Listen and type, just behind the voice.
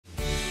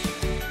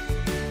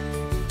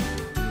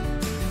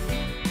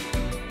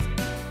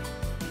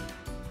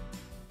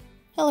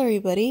Hello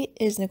everybody,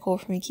 it's Nicole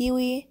from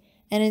iiKiui,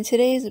 and in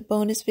today's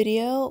bonus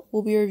video,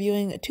 we'll be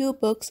reviewing 2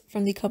 books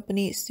from the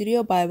company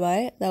Studio Bye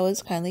Bye that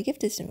was kindly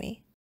gifted to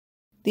me.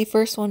 The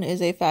first one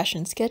is a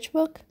fashion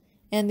sketchbook,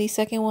 and the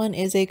second one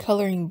is a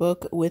coloring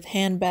book with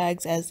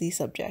handbags as the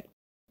subject.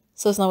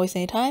 So let's not waste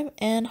any time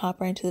and hop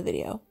right into the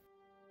video.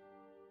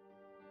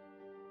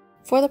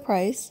 For the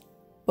price,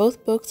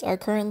 both books are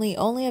currently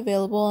only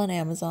available on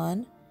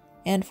Amazon,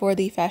 and for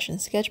the fashion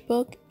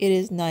sketchbook, it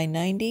is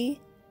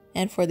 $9.90.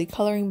 And for the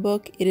coloring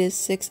book, it is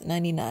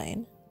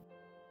 $6.99.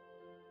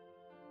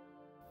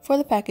 For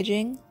the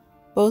packaging,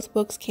 both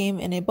books came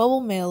in a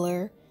bubble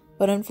mailer,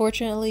 but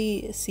unfortunately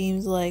it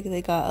seems like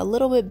they got a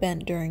little bit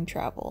bent during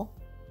travel.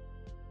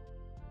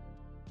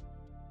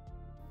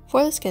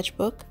 For the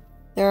sketchbook,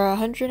 there are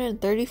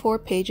 134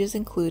 pages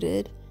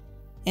included,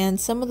 and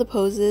some of the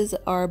poses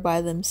are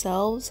by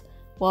themselves,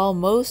 while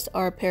most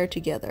are paired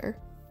together.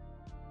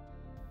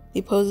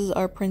 The poses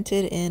are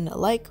printed in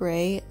light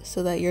gray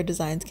so that your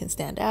designs can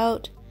stand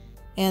out,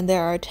 and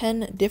there are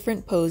 10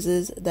 different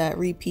poses that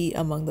repeat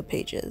among the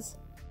pages.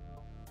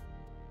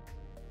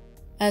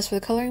 As for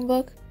the coloring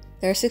book,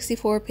 there are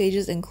 64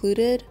 pages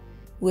included,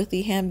 with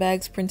the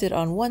handbags printed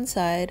on one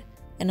side,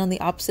 and on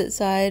the opposite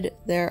side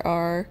there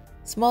are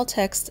small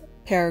text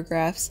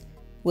paragraphs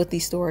with the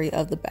story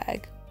of the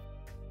bag.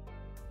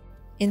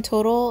 In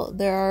total,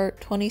 there are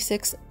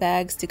 26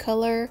 bags to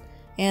color,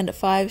 and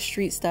 5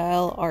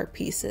 street-style art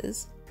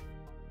pieces.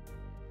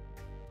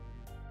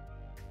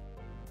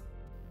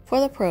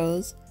 For the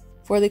pros,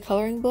 for the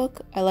coloring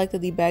book, I like that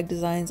the bag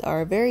designs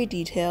are very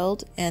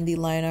detailed and the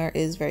line art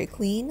is very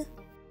clean.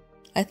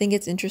 I think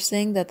it's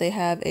interesting that they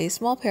have a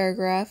small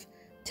paragraph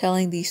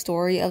telling the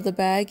story of the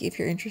bag if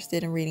you're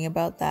interested in reading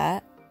about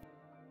that.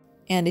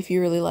 And if you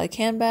really like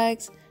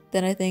handbags,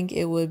 then I think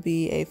it would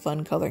be a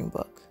fun coloring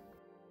book.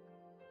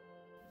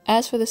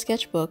 As for the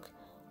sketchbook,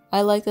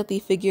 I like that the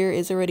figure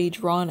is already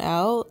drawn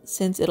out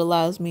since it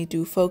allows me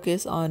to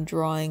focus on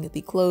drawing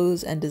the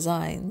clothes and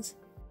designs.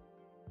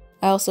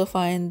 I also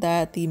find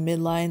that the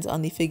midlines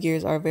on the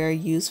figures are very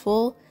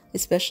useful,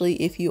 especially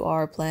if you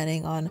are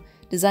planning on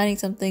designing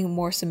something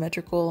more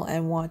symmetrical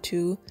and want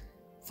to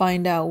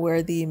find out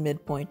where the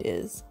midpoint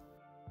is.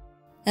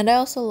 And I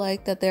also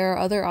like that there are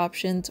other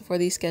options for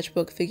the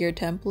sketchbook figure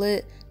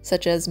template,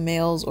 such as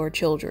males or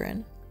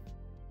children.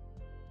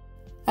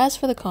 As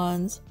for the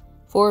cons,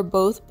 for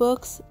both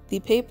books, the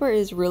paper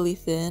is really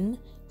thin,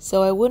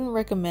 so I wouldn't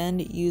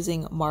recommend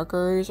using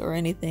markers or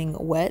anything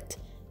wet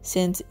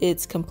since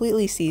it's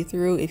completely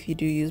see-through if you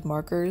do use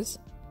markers.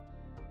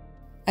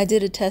 I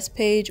did a test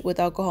page with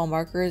alcohol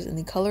markers in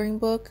the coloring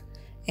book,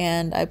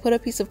 and I put a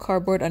piece of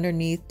cardboard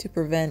underneath to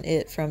prevent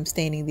it from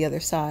staining the other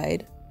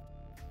side.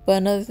 But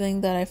another thing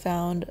that I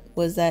found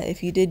was that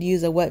if you did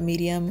use a wet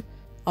medium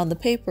on the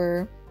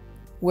paper,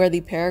 where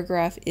the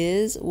paragraph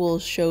is will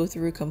show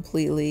through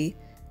completely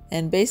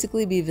and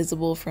basically be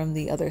visible from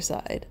the other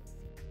side.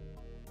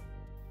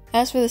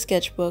 As for the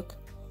sketchbook,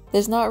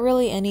 there's not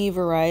really any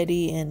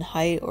variety in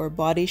height or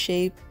body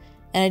shape,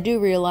 and I do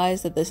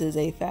realize that this is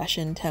a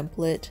fashion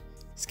template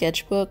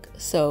sketchbook,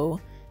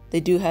 so they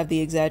do have the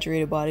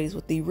exaggerated bodies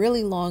with the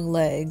really long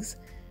legs,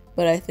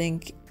 but I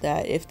think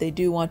that if they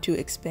do want to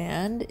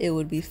expand, it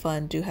would be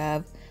fun to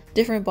have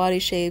different body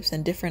shapes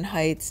and different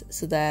heights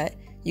so that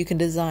you can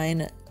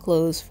design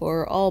clothes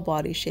for all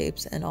body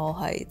shapes and all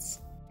heights.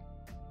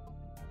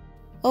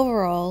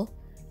 Overall,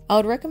 I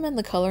would recommend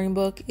the coloring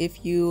book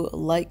if you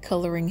like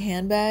coloring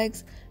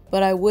handbags,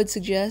 but I would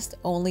suggest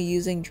only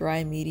using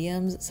dry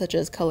mediums such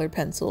as colored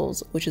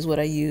pencils, which is what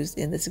I used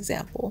in this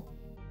example.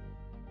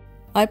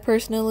 I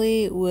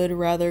personally would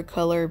rather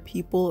color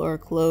people or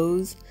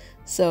clothes,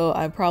 so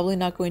I'm probably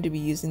not going to be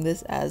using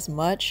this as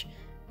much,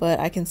 but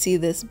I can see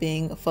this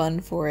being fun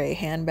for a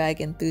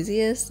handbag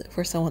enthusiast,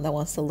 for someone that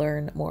wants to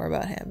learn more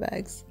about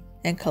handbags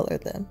and color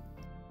them.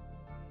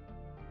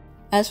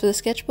 As for the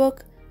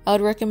sketchbook, I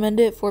would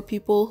recommend it for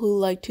people who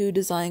like to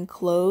design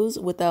clothes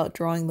without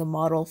drawing the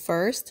model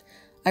first.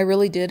 I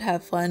really did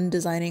have fun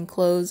designing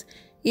clothes,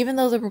 even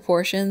though the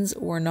proportions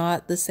were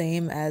not the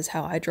same as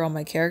how I draw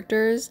my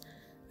characters.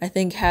 I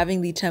think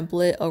having the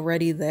template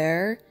already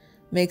there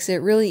makes it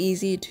really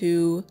easy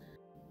to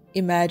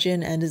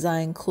imagine and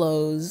design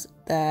clothes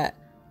that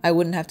I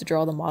wouldn't have to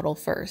draw the model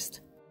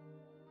first.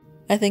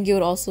 I think it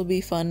would also be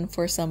fun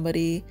for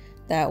somebody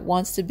that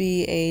wants to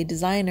be a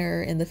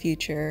designer in the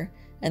future,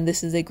 and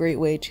this is a great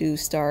way to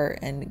start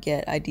and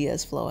get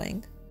ideas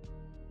flowing.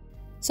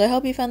 So I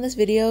hope you found this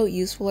video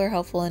useful or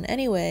helpful in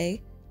any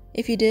way.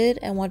 If you did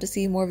and want to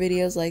see more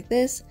videos like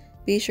this,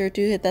 be sure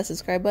to hit that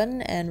subscribe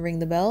button and ring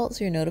the bell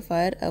so you're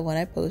notified of when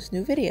I post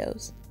new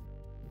videos.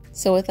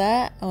 So with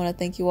that, I want to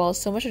thank you all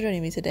so much for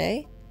joining me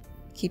today.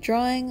 Keep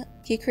drawing,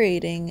 keep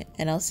creating,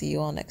 and I'll see you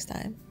all next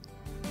time.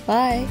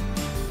 Bye!